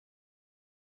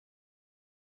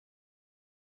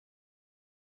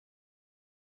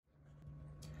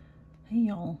Hey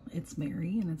y'all, it's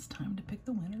Mary and it's time to pick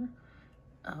the winner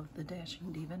of the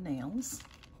Dashing Diva nails,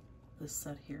 this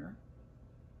set here,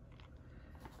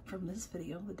 from this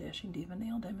video, the Dashing Diva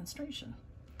nail demonstration.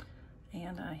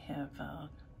 And I have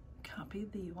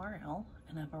copied the URL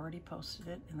and I've already posted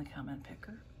it in the comment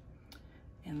picker.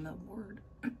 And the word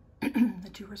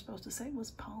that you were supposed to say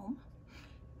was palm.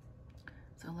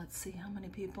 So let's see how many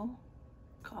people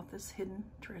caught this hidden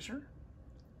treasure.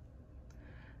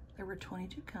 There were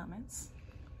 22 comments.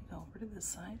 Go over to this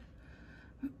side.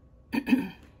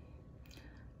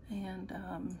 And,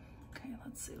 okay,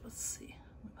 let's see.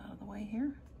 Move out of the way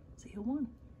here. See who won.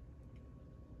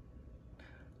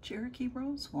 Cherokee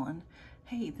Rose won.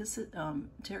 Hey, this is,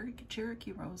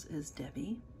 Cherokee Rose is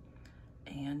Debbie.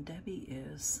 And Debbie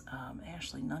is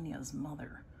Ashley Noneya's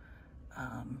mother.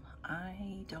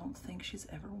 I don't think she's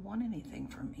ever won anything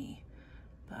from me.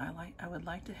 But I would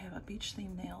like to have a beach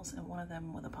themed nails and one of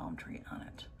them with a palm tree on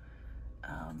it.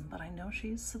 But I know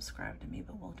she's subscribed to me,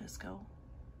 but we'll just go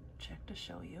check to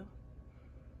show you.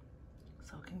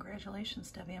 So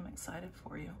congratulations, Debbie. I'm excited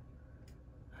for you.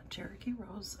 Cherokee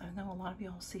Rose, I know a lot of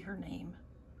y'all see her name.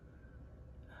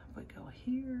 We go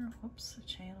here, whoops, the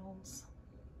channels.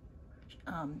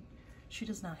 She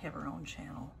does not have her own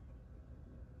channel.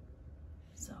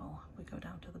 So we go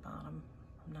down to the bottom.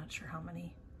 I'm not sure how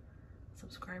many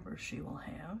subscribers she will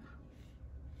have.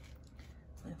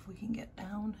 But if we can get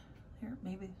down here,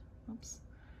 maybe, oops,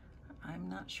 I'm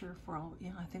not sure if we're all,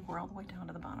 yeah, I think we're all the way down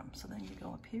to the bottom. So then you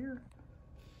go up here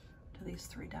to these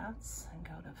three dots and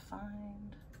go to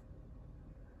find,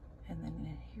 and then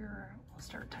in here we'll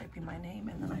start typing my name,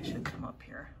 and then I should come up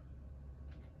here.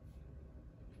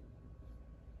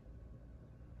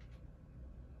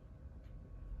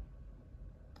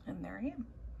 And there I am,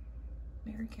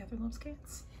 Mary Catherine Loves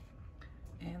Cats.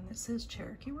 And this is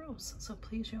Cherokee Rose. So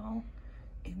please, y'all,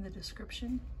 in the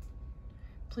description,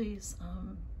 please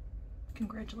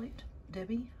congratulate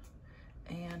Debbie.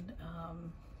 And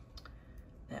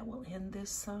that will end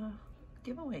this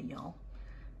giveaway, y'all.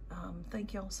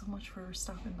 Thank y'all so much for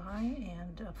stopping by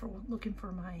and for looking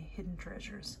for my hidden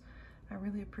treasures. I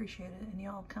really appreciate it. And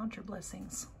y'all count your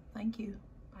blessings. Thank you.